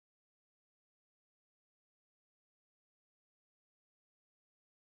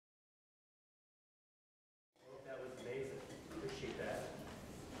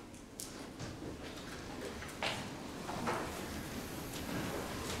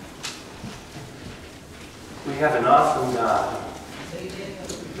We have an awesome God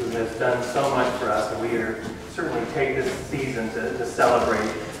who has done so much for us, and we are certainly take this season to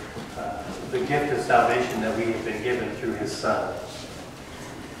celebrate the gift of salvation that we have been given through His Son.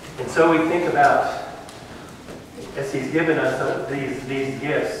 And so we think about, as He's given us these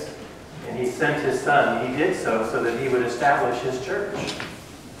gifts, and He sent His Son, He did so that He would establish His church.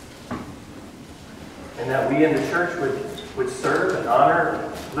 And that we in the church would serve and honor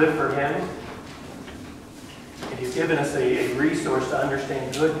and live for Him. And He's given us a resource to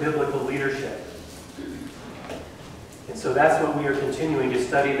understand good biblical leadership. And so that's what we are continuing to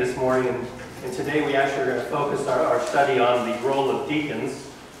study this morning. And today we actually are going to focus our study on the role of deacons.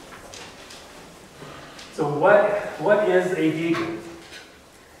 So what is a deacon?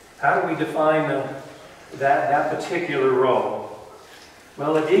 How do we define that particular role?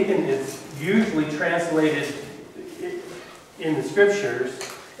 Well, a deacon is usually translated in the Scriptures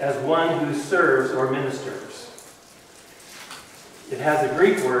as one who serves or ministers. It has a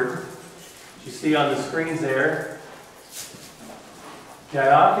Greek word, you see on the screens there,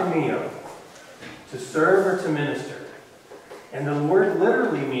 diakonio, to serve or to minister. And the word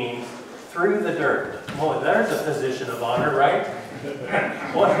literally means through the dirt. Well, there's a position of honor, right?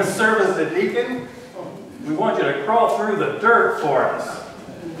 Want to serve as a deacon? We want you to crawl through the dirt for us.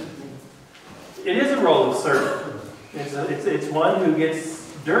 It is a role of servant. It's one who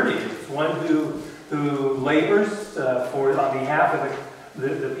gets dirty. It's one who labors on behalf of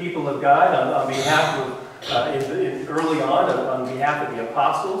the people of God, on behalf of, early on behalf of the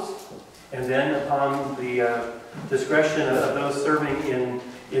apostles, and then upon the discretion of those serving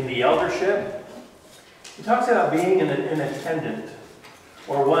in the eldership. He talks about being an attendant,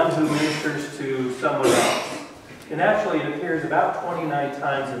 or one who ministers to someone else. And actually it appears about 29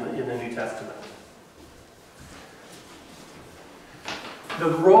 times in the New Testament. The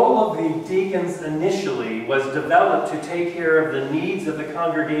role of the deacons initially was developed to take care of the needs of the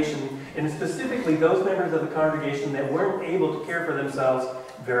congregation, and specifically those members of the congregation that weren't able to care for themselves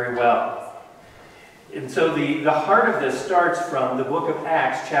very well. And so the heart of this starts from the book of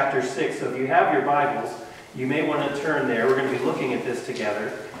Acts, chapter 6. So if you have your Bibles, you may want to turn there. We're going to be looking at this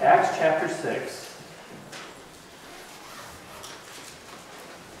together. Acts chapter 6.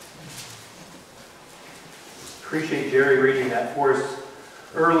 Appreciate Jerry reading that for us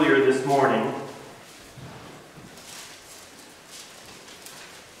earlier this morning.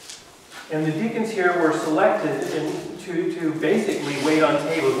 And the deacons here were selected to basically wait on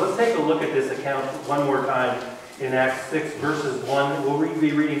tables. Let's take a look at this account one more time in Acts 6, verses 1. We'll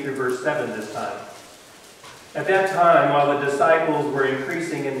be reading through verse 7 this time. At that time, while the disciples were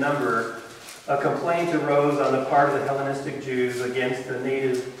increasing in number, a complaint arose on the part of the Hellenistic Jews against the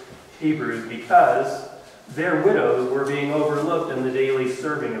native Hebrews because their widows were being overlooked in the daily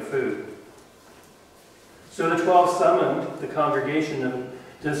serving of food. So the 12 summoned the congregation of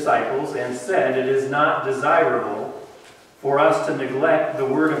disciples and said, "It is not desirable for us to neglect the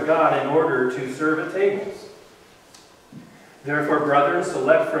word of God in order to serve at tables. Therefore, brethren,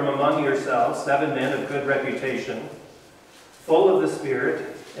 select from among yourselves 7 men of good reputation, full of the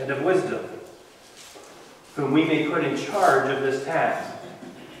Spirit and of wisdom, whom we may put in charge of this task.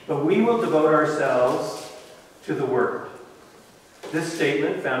 But we will devote ourselves to the word." This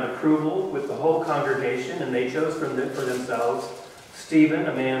statement found approval with the whole congregation, and they chose for themselves Stephen,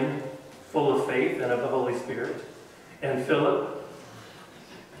 a man full of faith and of the Holy Spirit, and Philip,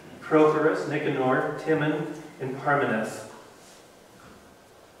 Prochorus, Nicanor, Timon, and Parmenas,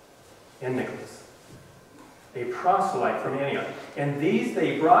 and Nicholas, a proselyte from Antioch. And these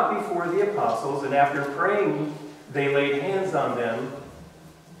they brought before the apostles, and after praying, they laid hands on them.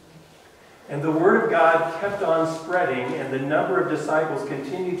 And the word of God kept on spreading, and the number of disciples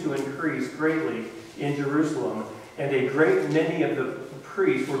continued to increase greatly in Jerusalem, and a great many of the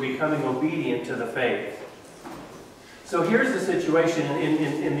priests were becoming obedient to the faith. So here's the situation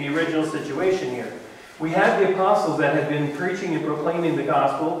in the original situation here. We had the apostles that had been preaching and proclaiming the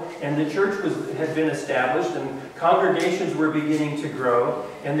gospel, and the church had been established, and congregations were beginning to grow,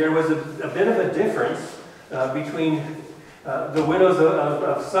 and there was a bit of a difference between the widows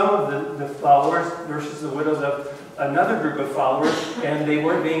of some of the followers versus the widows of another group of followers, and they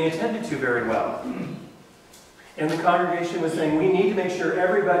weren't being attended to very well. And the congregation was saying, we need to make sure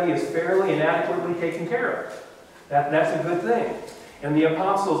everybody is fairly and adequately taken care of. That's a good thing. And the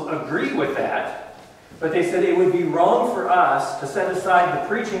apostles agreed with that, but they said it would be wrong for us to set aside the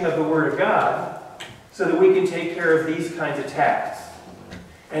preaching of the Word of God so that we can take care of these kinds of tasks.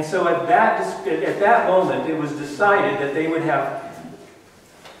 And so at that moment, it was decided that they would have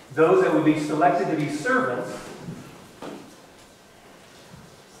those that would be selected to be servants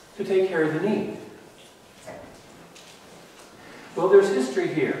to take care of the need. Well, there's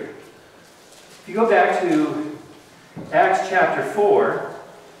history here. If you go back to Acts chapter 4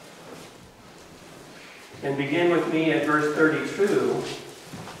 and begin with me at verse 32,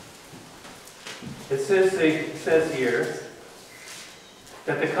 it says here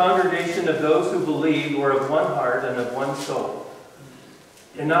that the congregation of those who believed were of one heart and of one soul.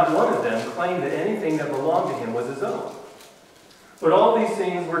 And not one of them claimed that anything that belonged to him was his own. But all these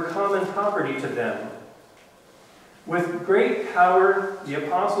things were common property to them. With great power, the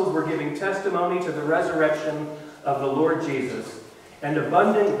apostles were giving testimony to the resurrection of the Lord Jesus, and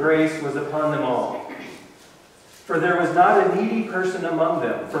abundant grace was upon them all. For there was not a needy person among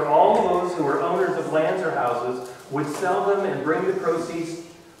them, for all those who were owners of lands or houses would sell them and bring the proceeds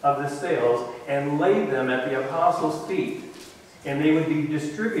of the sales and lay them at the apostles' feet, and they would be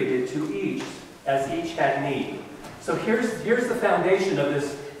distributed to each as each had need. So here's the foundation of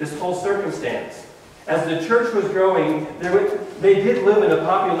this whole circumstance. As the church was growing, they did live in a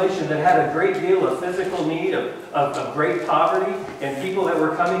population that had a great deal of physical need, of great poverty, and people that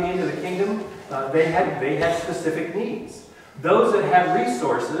were coming into the kingdom, they had specific needs. Those that had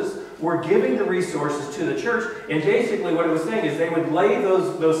resources were giving the resources to the church, and basically what it was saying is they would lay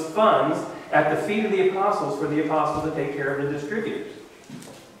those funds at the feet of the apostles for the apostles to take care of and distribute.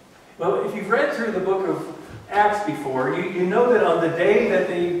 Well, if you've read through the book of Acts before, you know that on the day that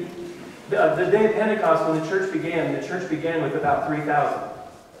the day of Pentecost, when the church began with about 3,000.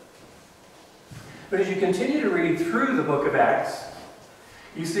 But as you continue to read through the book of Acts,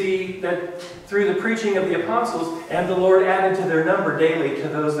 you see that through the preaching of the apostles, and the Lord added to their number daily to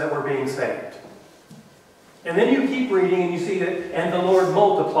those that were being saved. And then you keep reading and you see that, and the Lord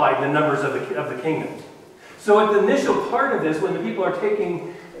multiplied the numbers of the kingdom. So at the initial part of this, when the people are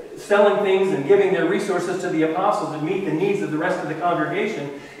selling things and giving their resources to the apostles to meet the needs of the rest of the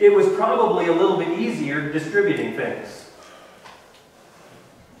congregation, it was probably a little bit easier distributing things.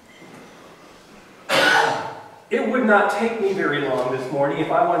 It would not take me very long this morning if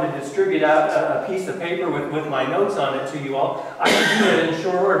I wanted to distribute out a piece of paper with my notes on it to you all. I can do that in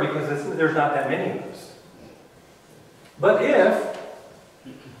short order because there's not that many of us. But if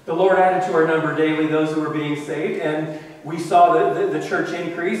the Lord added to our number daily those who were being saved, and we saw the church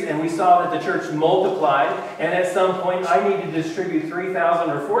increase, and we saw that the church multiplied, and at some point I need to distribute 3,000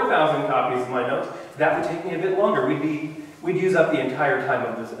 or 4,000 copies of my notes, that would take me a bit longer. We'd use up the entire time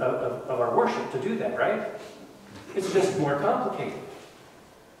of our worship to do that, right? It's just more complicated.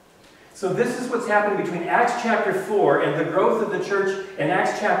 So this is what's happening between Acts chapter 4 and the growth of the church in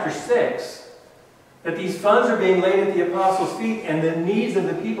Acts chapter 6, that these funds are being laid at the apostles' feet and the needs of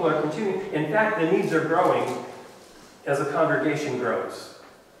the people are continuing. In fact, the needs are growing as the congregation grows.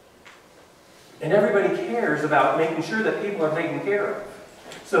 And everybody cares about making sure that people are taken care of.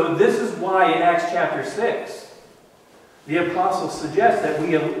 So this is why in Acts chapter 6, the apostles suggest that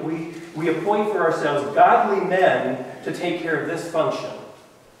we appoint for ourselves godly men to take care of this function.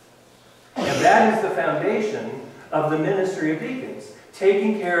 And that is the foundation of the ministry of deacons,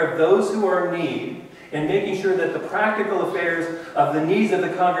 taking care of those who are in need and making sure that the practical affairs of the needs of the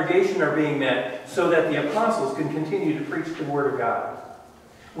congregation are being met so that the apostles can continue to preach the Word of God.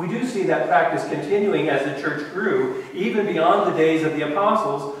 We do see that practice continuing as the church grew, even beyond the days of the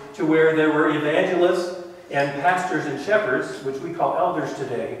apostles, to where there were evangelists and pastors and shepherds, which we call elders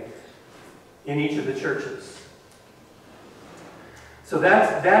today, in each of the churches. So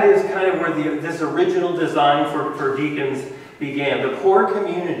that is kind of where this original design for deacons began. The poor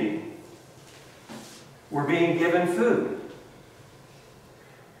community were being given food.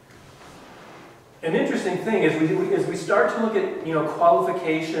 An interesting thing is we start to look at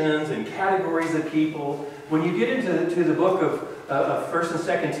qualifications and categories of people. When you get into the book of 1st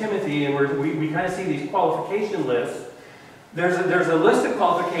and 2nd Timothy, and we kind of see these qualification lists, there's a list of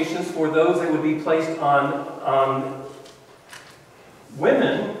qualifications for those that would be placed on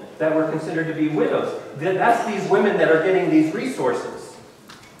women that were considered to be widows. That's these women that are getting these resources.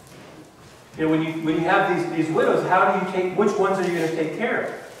 When you have these widows, which ones are you going to take care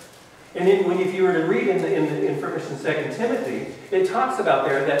of? And if you were to read in 1st and 2nd Timothy, it talks about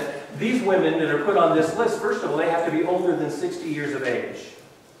there that these women that are put on this list, first of all, they have to be older than 60 years of age.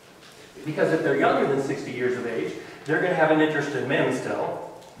 Because if they're younger than 60 years of age, they're going to have an interest in men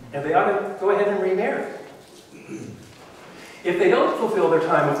still, and they ought to go ahead and remarry. If they don't fulfill their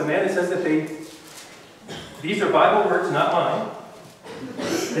time with the man, it says that these are Bible words, not mine.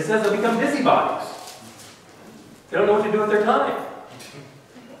 It says they'll become busybodies. They don't know what to do with their time.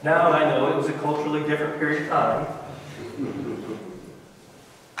 Now I know it was a culturally different period of time.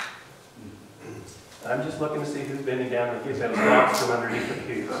 I'm just looking to see who's bending down to get those rocks from underneath the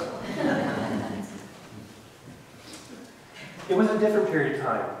pews. It was a different period of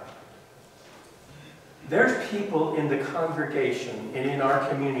time. There's people in the congregation and in our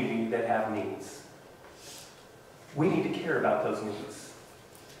community that have needs. We need to care about those needs.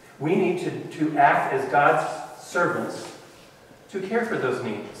 We need to act as God's servants to care for those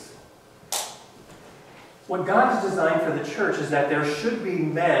needs. What God has designed for the church is that there should be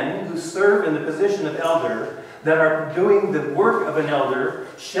men who serve in the position of elder that are doing the work of an elder,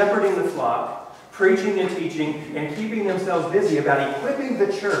 shepherding the flock, preaching and teaching, and keeping themselves busy about equipping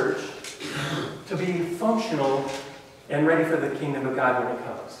the church to be functional and ready for the kingdom of God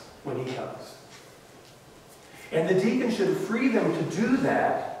when He comes. And the deacon should free them to do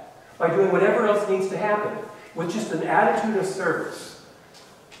that by doing whatever else needs to happen, with just an attitude of service.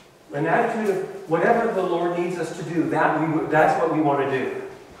 An attitude of whatever the Lord needs us to do, that's what we want to do.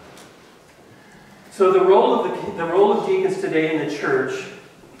 So the role of deacons today in the church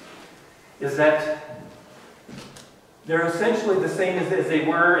is that they're essentially the same as they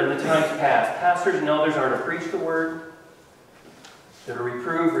were in the times past. Pastors and elders are to preach the word, they're to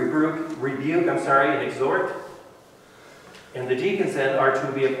rebuke, and exhort. And the deacons then are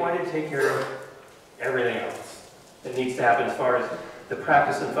to be appointed to take care of everything else that needs to happen as far as the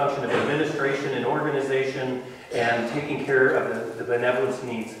practice and function of administration and organization and taking care of the benevolence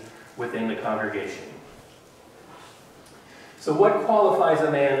needs within the congregation. So what qualifies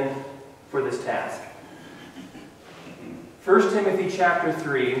a man for this task? 1 Timothy chapter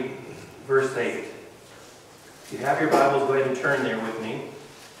 3, verse 8. If you have your Bibles, go ahead and turn there with me.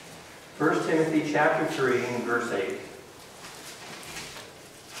 1 Timothy chapter 3, and verse 8.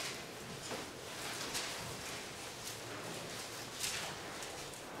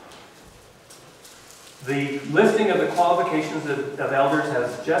 The listing of the qualifications of elders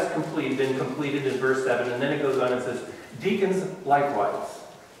has just been completed in verse 7, and then it goes on and says, deacons likewise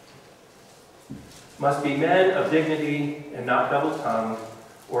must be men of dignity and not double-tongued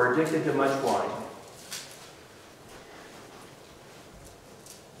or addicted to much wine.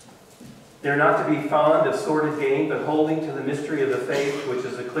 They're not to be fond of sordid gain, but holding to the mystery of the faith, which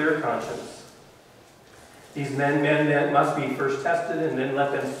is a clear conscience. These men must be first tested, and then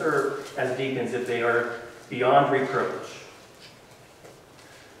let them serve as deacons if they are beyond reproach.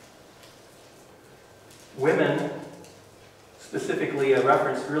 Women, specifically a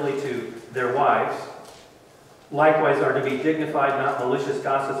reference really to their wives, likewise are to be dignified, not malicious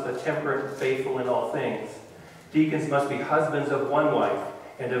gossips, but temperate, faithful in all things. Deacons must be husbands of one wife,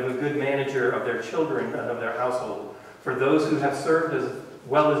 and of a good manager of their children and of their household. For those who have served as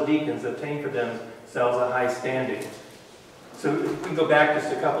well as deacons obtain for themselves a high standing. So if we go back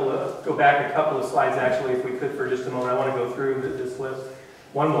a couple of slides, actually, if we could for just a moment. I want to go through this list.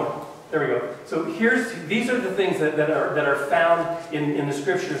 One more. There we go. So these are the things that are found in the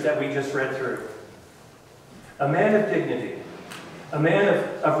scriptures that we just read through. A man of dignity, a man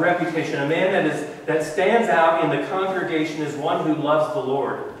of reputation, a man that stands out in the congregation as one who loves the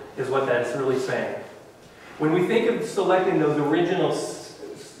Lord, is what that is really saying. When we think of selecting those original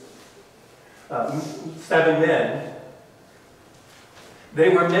 7 men, they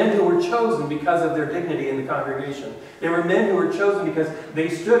were men who were chosen because of their dignity in the congregation. They were men who were chosen because they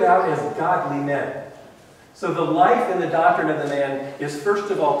stood out as godly men. So the life and the doctrine of the man is first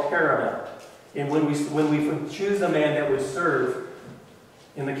of all paramount in when we choose a man that would serve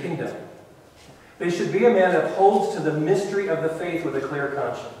in the kingdom. They should be a man that holds to the mystery of the faith with a clear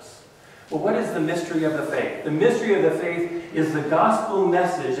conscience. Well, what is the mystery of the faith? The mystery of the faith is the gospel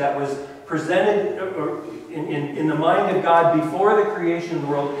message that was presented in the mind of God before the creation of the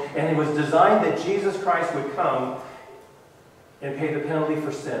world, and it was designed that Jesus Christ would come and pay the penalty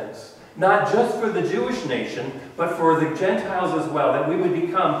for sins. Not just for the Jewish nation, but for the Gentiles as well, that we would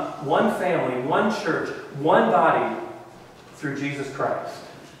become one family, one church, one body through Jesus Christ.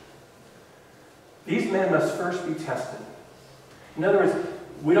 These men must first be tested. In other words,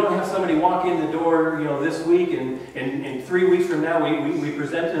 we don't have somebody walk in the door, this week, and 3 weeks from now we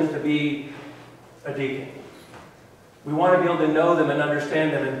present them to be a deacon. We want to be able to know them and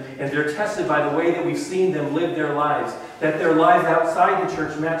understand them, and they're tested by the way that we've seen them live their lives, that their lives outside the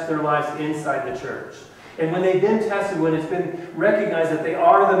church match their lives inside the church. And when they've been tested, when it's been recognized that they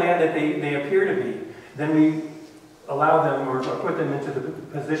are the man that they appear to be, then we allow them or put them into the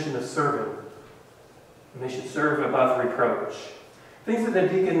position of serving. And they should serve above reproach. Things that a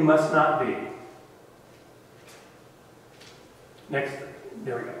deacon must not be. Next,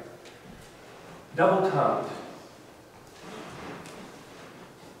 there we go. Double-tongued.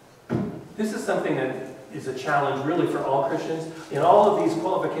 This is something that is a challenge really for all Christians. And all of these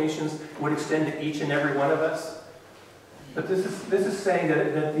qualifications would extend to each and every one of us. But this is saying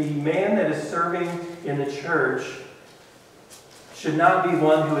that the man that is serving in the church should not be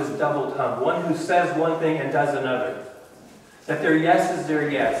one who is double-tongued, one who says one thing and does another. That their yes is their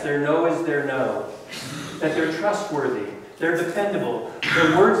yes, their no is their no. That they're trustworthy, they're dependable.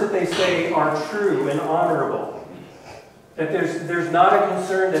 The words that they say are true and honorable. That there's not a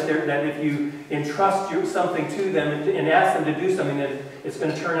concern that if you entrust something to them and ask them to do something, that it's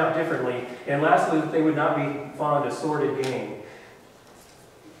going to turn out differently. And lastly, that they would not be fond of sordid gain.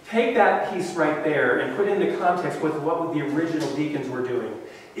 Take that piece right there and put into context with what the original deacons were doing.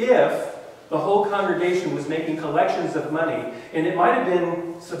 If the whole congregation was making collections of money, and it might have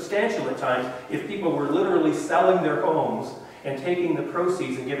been substantial at times, if people were literally selling their homes and taking the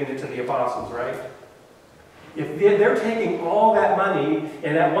proceeds and giving it to the apostles, right? If they're taking all that money,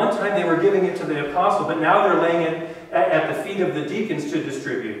 and at one time they were giving it to the apostle, but now they're laying it at the feet of the deacons to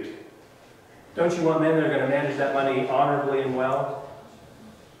distribute. Don't you want men that are going to manage that money honorably and well?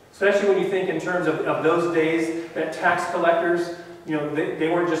 Especially when you think in terms of those days that tax collectors, you know, they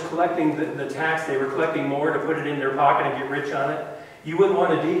weren't just collecting the tax, they were collecting more to put it in their pocket and get rich on it. You wouldn't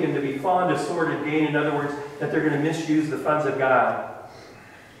want a deacon to be fond of sordid gain. In other words, that they're going to misuse the funds of God.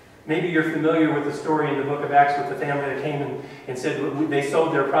 Maybe you're familiar with the story in the book of Acts with the family that came and said they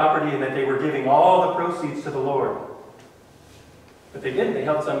sold their property and that they were giving all the proceeds to the Lord. But they didn't. They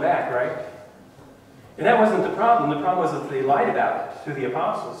held some back, right? And that wasn't the problem. The problem was that they lied about it to the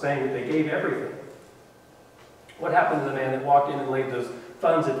apostles, saying that they gave everything. What happened to the man that walked in and laid those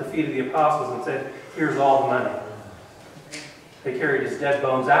funds at the feet of the apostles and said, here's all the money? They carried his dead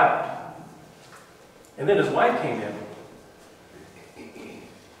bones out. And then his wife came in.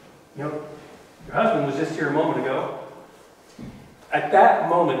 You know, your husband was just here a moment ago. At that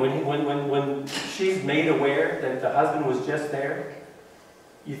moment, when she's made aware that the husband was just there,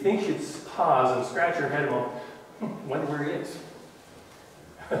 you think she'd pause and scratch her head and go, wonder where he is.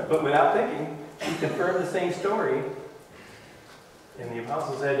 But without thinking, she confirmed the same story. And the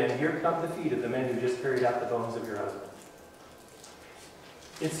apostle said, and here come the feet of the men who just carried out the bones of your husband.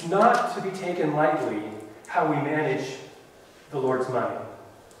 It's not to be taken lightly how we manage the Lord's money.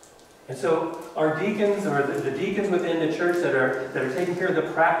 And so our deacons, or the deacons within the church that are taking care of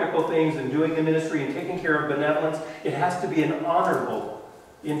the practical things and doing the ministry and taking care of benevolence, it has to be an honorable,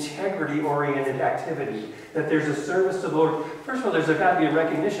 integrity-oriented activity. That there's a service to the Lord. First of all, there's got to be a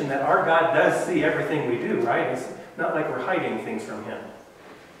recognition that our God does see everything we do, right? It's not like we're hiding things from Him.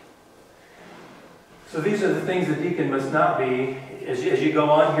 So these are the things the deacon must not be. As you go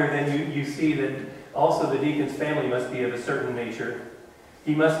on here, then you see that also the deacon's family must be of a certain nature.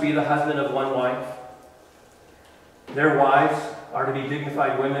 He must be the husband of one wife. Their wives are to be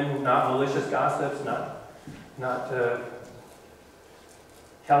dignified women, not malicious gossips, not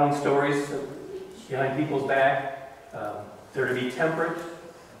telling stories behind people's back. They're to be temperate,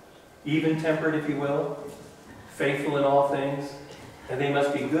 even-tempered, if you will, faithful in all things, and they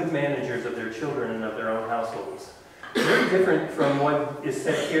must be good managers of their children and of their own households. Very different from what is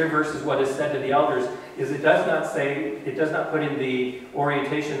said here versus what is said to the elders is it does not put in the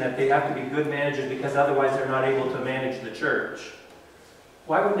orientation that they have to be good managers because otherwise they're not able to manage the church.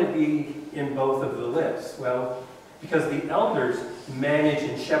 Why wouldn't it be in both of the lists? Well, because the elders manage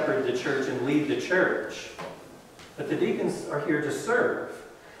and shepherd the church and lead the church. But the deacons are here to serve.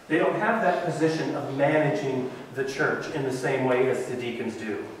 They don't have that position of managing the church in the same way as the deacons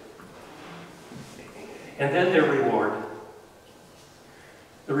do. And then their reward.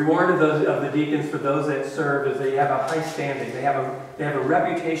 The reward of the deacons for those that serve is they have a high standing. They have a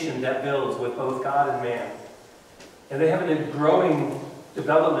reputation that builds with both God and man. And they have a growing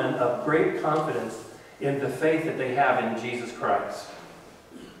development of great confidence in the faith that they have in Jesus Christ.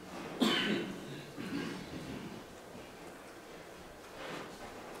 If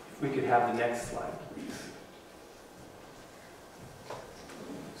we could have the next slide, please.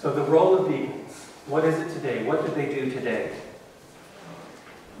 So the role of deacons. What is it today? What do they do today?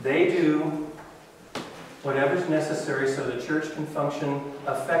 They do whatever's necessary so the church can function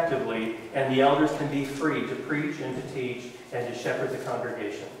effectively and the elders can be free to preach and to teach and to shepherd the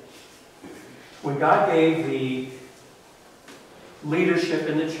congregation. When God gave the leadership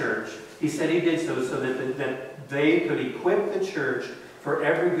in the church, He said He did so that they could equip the church for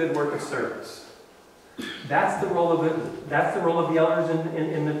every good work of service. That's the role of the elders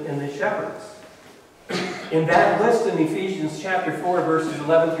and the shepherds. In that list in Ephesians chapter 4, verses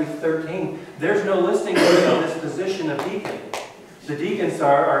 11 through 13, there's no listing of this position of deacon. The deacons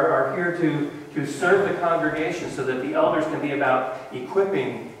are here to serve the congregation so that the elders can be about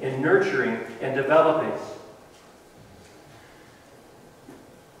equipping and nurturing and developing.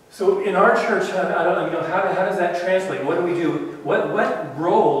 So in our church, how does that translate? What do we do? What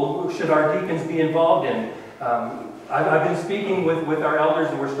role should our deacons be involved in? I've been speaking with our elders,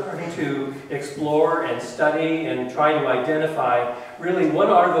 and we're starting to explore and study and try to identify really what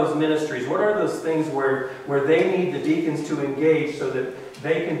are those ministries, what are those things where they need the deacons to engage so that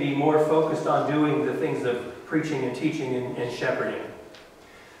they can be more focused on doing the things of preaching and teaching and shepherding.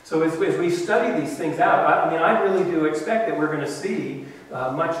 So as we study these things out, I really do expect that we're going to see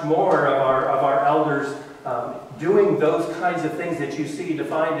much more of our elders doing those kinds of things that you see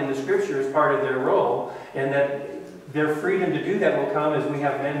defined in the Scripture as part of their role, and that their freedom to do that will come as we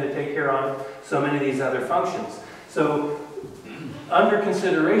have men that take care on so many of these other functions. So under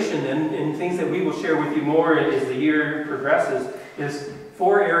consideration, and things that we will share with you more as the year progresses, is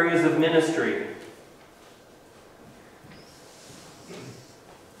 4 areas of ministry.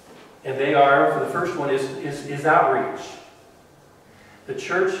 And they are, for the first one, is outreach. The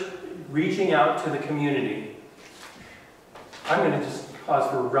church reaching out to the community. I'm going to just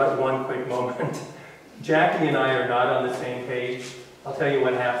pause for one quick moment. Jackie and I are not on the same page. I'll tell you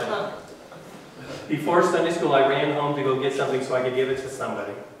what happened. Before Sunday school, I ran home to go get something so I could give it to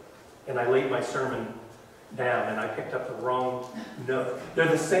somebody. And I laid my sermon down, and I picked up the wrong note. They're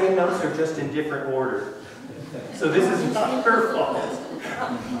the same notes, they're just in different order. So this is not her fault.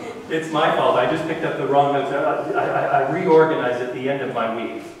 It's my fault. I just picked up the wrong notes. I reorganized at the end of my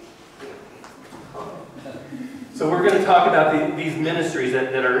week. So we're going to talk about these ministries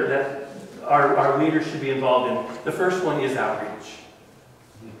that our leaders should be involved in. The first one is outreach.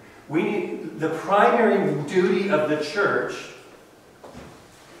 The primary duty of the church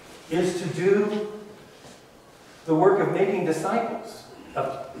is to do the work of making disciples,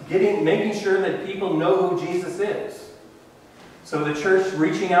 of making sure that people know who Jesus is. So the church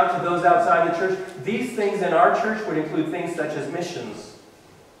reaching out to those outside the church. These things in our church would include things such as missions,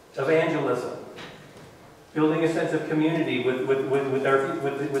 evangelism, building a sense of community with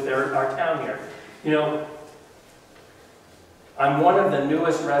our town here. You know, I'm one of the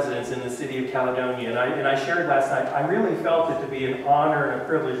newest residents in the city of Caledonia, and I shared last night, I really felt it to be an honor and a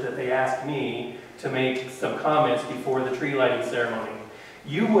privilege that they asked me to make some comments before the tree lighting ceremony.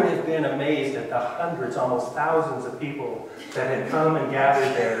 You would have been amazed at the hundreds, almost thousands of people that had come and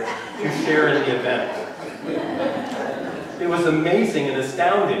gathered there to share in the event. It was amazing and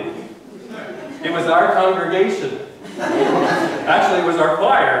astounding. It was our congregation. Actually, it was our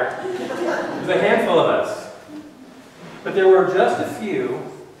choir. It was a handful of us. But there were just a few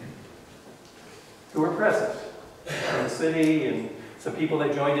who were present in the city, and some people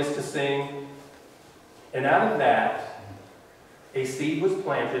that joined us to sing. And out of that, a seed was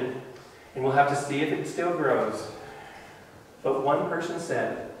planted, and we'll have to see if it still grows. But one person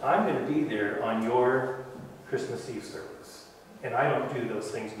said, I'm going to be there on your Christmas Eve service. And I don't do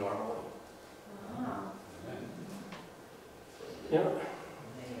those things normally. You know,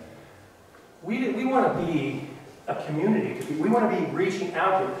 we want to be a community. We want to be reaching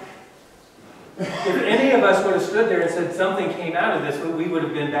out to. If any of us would have stood there and said something came out of this, we would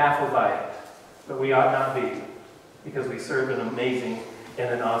have been baffled by it. But we ought not be, because we serve an amazing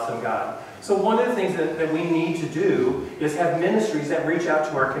and an awesome God. So one of the things that we need to do is have ministries that reach out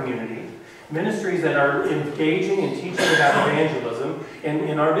to our community, ministries that are engaging and teaching about evangelism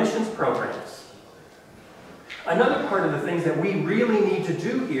in our missions programs. Another part of the things that we really need to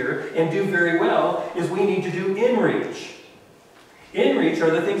do here, and do very well, is we need to do in-reach. In-reach are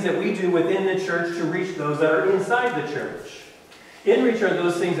the things that we do within the church to reach those that are inside the church. In-reach are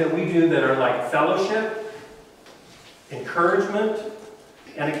those things that we do that are like fellowship, encouragement,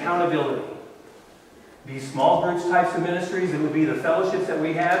 and accountability. These small groups types of ministries, it would be the fellowships that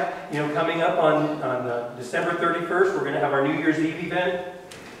we have. You know, coming up on December 31st, we're going to have our New Year's Eve event.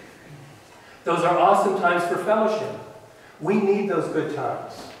 Those are awesome times for fellowship. We need those good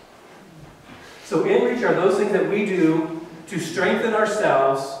times. So in-reach are those things that we do to strengthen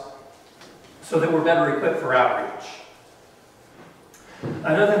ourselves so that we're better equipped for outreach.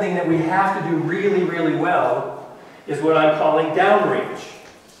 Another thing that we have to do really, really well is what I'm calling downreach.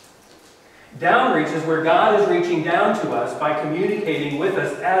 Downreach is where God is reaching down to us by communicating with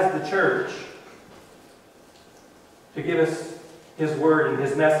us as the church to give us His word and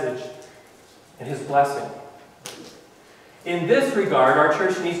His message and His blessing. In this regard, our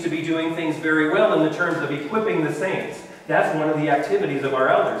church needs to be doing things very well in the terms of equipping the saints. That's one of the activities of our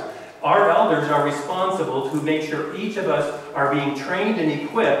elders. Our elders are responsible to make sure each of us are being trained and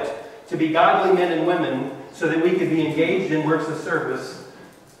equipped to be godly men and women so that we can be engaged in works of service,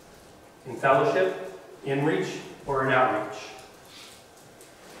 in fellowship, in reach, or in outreach.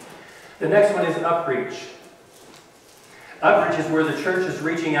 The next one is upreach. Upreach is where the church is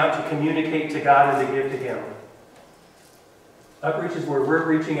reaching out to communicate to God and to give to Him. Upreach is where we're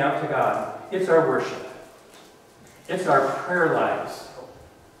reaching out to God. It's our worship. It's our prayer lives.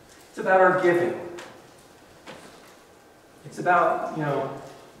 It's about our giving. It's about,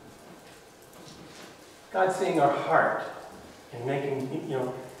 God seeing our heart and making,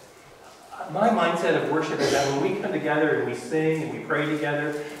 my mindset of worship is that when we come together and we sing and we pray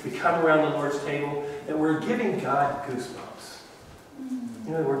together, we come around the Lord's table, that we're giving God goosebumps.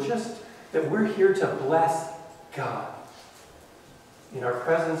 That we're here to bless God in our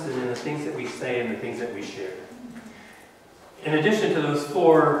presence and in the things that we say and the things that we share. In addition to those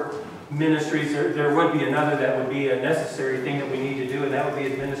 4 ministries, there would be another that would be a necessary thing that we need to do, and that would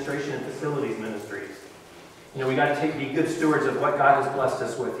be administration and facilities ministries. We got to be good stewards of what God has blessed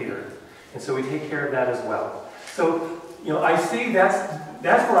us with here. And so we take care of that as well. So, I see that's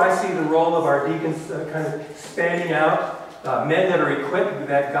where I see the role of our deacons kind of spanning out. Men that are equipped,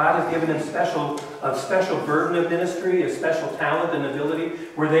 that God has given them a special burden of ministry, a special talent and ability,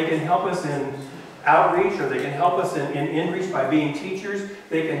 where they can help us in outreach, or they can help us in inreach by being teachers.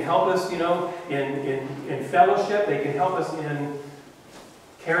 They can help us, in fellowship. They can help us in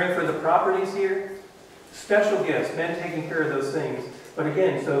caring for the properties here. Special gifts, men taking care of those things. But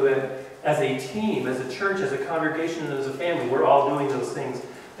again, so that as a team, as a church, as a congregation, and as a family, we're all doing those things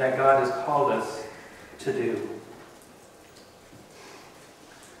that God has called us to do.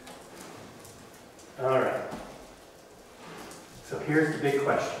 All right. So here's the big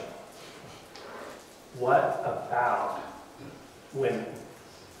question. What about women?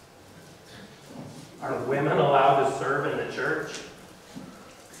 Are women allowed to serve in the church?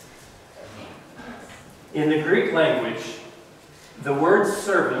 In the Greek language, the word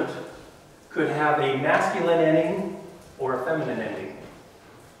servant could have a masculine ending or a feminine ending.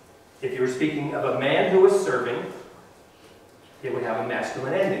 If you were speaking of a man who was serving, it would have a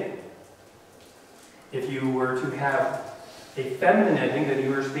masculine ending. If you were to have a feminine ending, then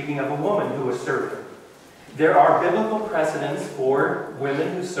you were speaking of a woman who was serving. There are biblical precedents for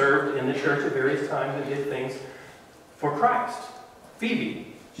women who served in the church at various times and did things for Christ.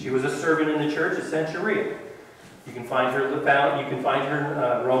 Phoebe, she was a servant in the church at Centuria. You can find her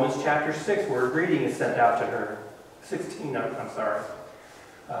in Romans chapter 6, where a greeting is sent out to her. 16, I'm sorry.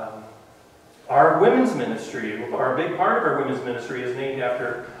 Our women's ministry, or a big part of our women's ministry, is named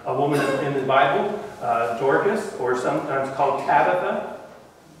after a woman in the Bible, Dorcas, or sometimes called Tabitha.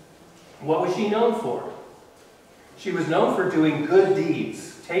 What was she known for? She was known for doing good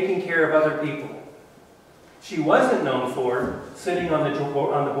deeds, taking care of other people. She wasn't known for sitting on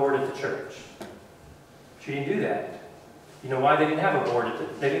the board at the church. She didn't do that. You know why? They didn't have a board.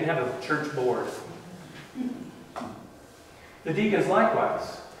 They didn't have a church board. The deacons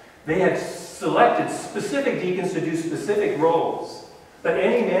likewise. They had selected specific deacons to do specific roles. But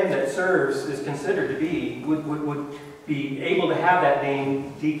any man that serves is considered to be, would be able to have that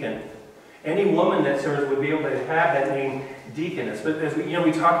name deacon. Any woman that serves would be able to have that name deaconess. But as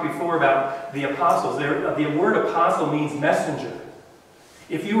we talked before about the apostles, the word apostle means messenger.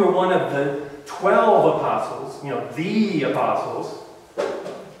 If you were one of the 12 apostles, the apostles,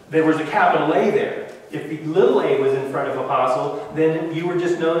 there was a capital A there. If the little a was in front of apostle, then you were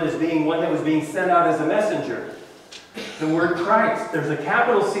just known as being one that was being sent out as a messenger. The word Christ, there's a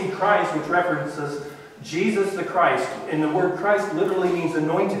capital C Christ, which references Jesus the Christ. And the word Christ literally means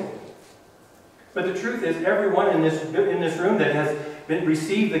anointed. But the truth is, everyone in this room that has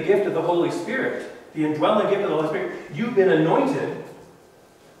received the gift of the Holy Spirit, the indwelling gift of the Holy Spirit, you've been anointed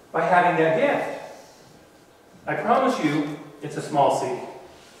by having that gift. I promise you, it's a small c.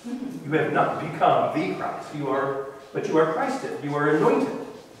 You have not become the Christ. But you are Christed. You are anointed.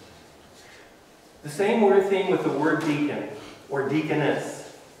 The same thing with the word deacon or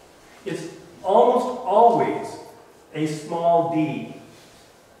deaconess. It's almost always a small d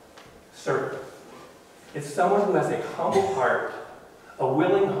servant. It's someone who has a humble heart, a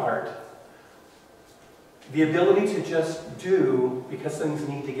willing heart, the ability to just do because things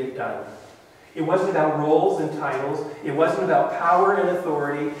need to get done. It wasn't about roles and titles. It wasn't about power and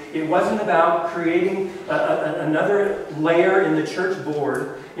authority. It wasn't about creating another layer in the church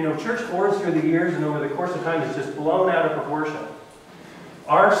board. Church boards through the years and over the course of time is just blown out of proportion.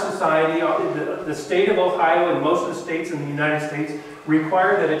 Our society, the state of Ohio and most of the states in the United States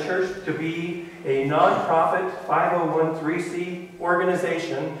require that a church to be a non-profit 501(c)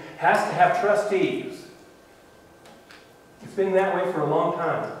 organization has to have trustees. It's been that way for a long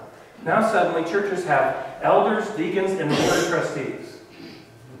time. Now suddenly churches have elders, deacons, and the board of trustees.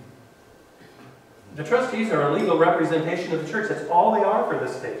 The trustees are a legal representation of the church. That's all they are for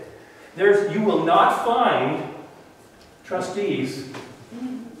the state. You will not find trustees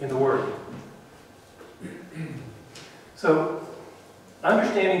in the Word. So,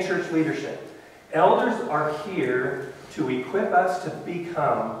 understanding church leadership. Elders are here to equip us to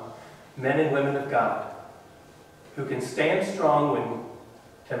become men and women of God who can stand strong when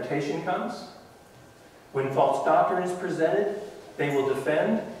temptation comes, when false doctrine is presented. They will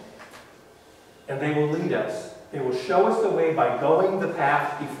defend, and they will lead us. They will show us the way by going the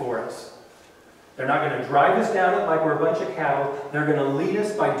path before us. They're not going to drive us down it like we're a bunch of cattle. They're going to lead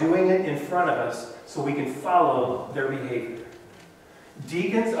us by doing it in front of us so we can follow their behavior.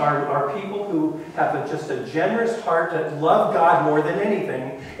 Deacons are people who have just a generous heart that love God more than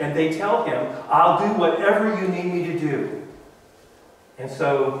anything, and they tell him, I'll do whatever you need me to do. And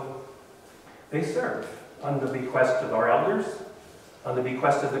so they serve on the bequest of our elders, on the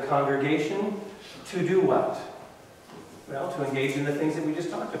bequest of the congregation, to do what? Well, to engage in the things that we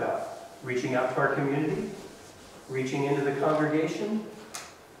just talked about. Reaching out to our community, reaching into the congregation,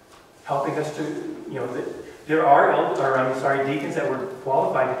 helping us to, there are deacons that were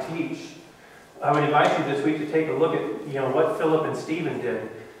qualified to teach. I would invite you this week to take a look at, what Philip and Stephen did,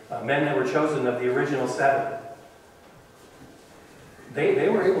 men that were chosen of the original 7. They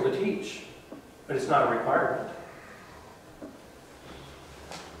were able to teach, but it's not a requirement.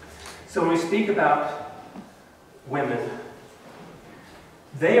 So when we speak about women,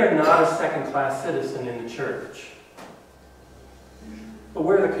 they are not a second-class citizen in the church. But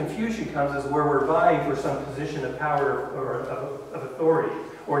where the confusion comes is where we're vying for some position of power or of authority,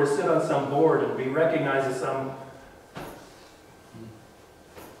 or to sit on some board and be recognized as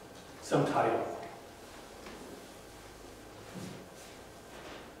some title.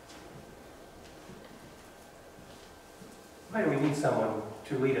 Why do we need someone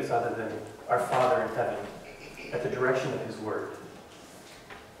to lead us other than our Father in heaven at the direction of his word?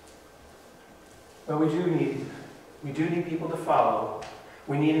 Well, we do need people to follow.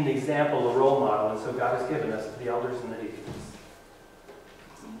 We need an example, a role model, and so God has given us the elders and the deacons.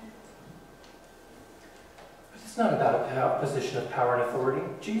 But it's not about a position of power and authority.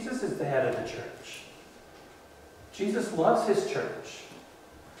 Jesus is the head of the church. Jesus loves his church.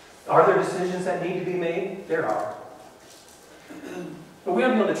 Are there decisions that need to be made? There are. But we ought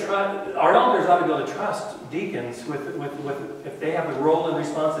to be able to trust, our elders ought to be able to trust deacons with if they have the role and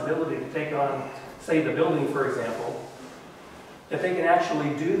responsibility to take on, say, the building, for example, that they can actually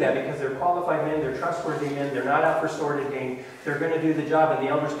do that because they're qualified men, they're trustworthy men, they're not out for sordid gain, they're going to do the job, and the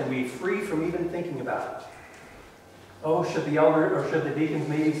elders can be free from even thinking about it. Oh, should the elder or should the deacons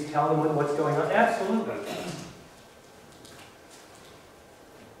maybe tell them what's going on? Absolutely.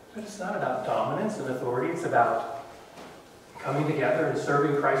 But it's not about dominance and authority, it's about coming together and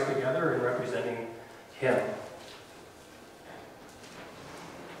serving Christ together and representing him.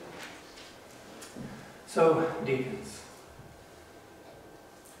 So, deacons,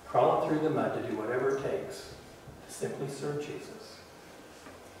 crawling through the mud to do whatever it takes to simply serve Jesus.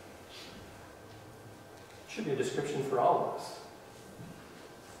 Should be a description for all of us.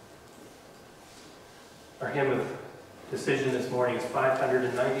 Our hymn of decision this morning is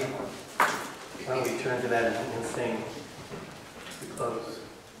 591. Why don't we turn to that and sing as we close?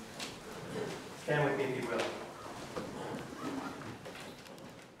 Stand with me if you will.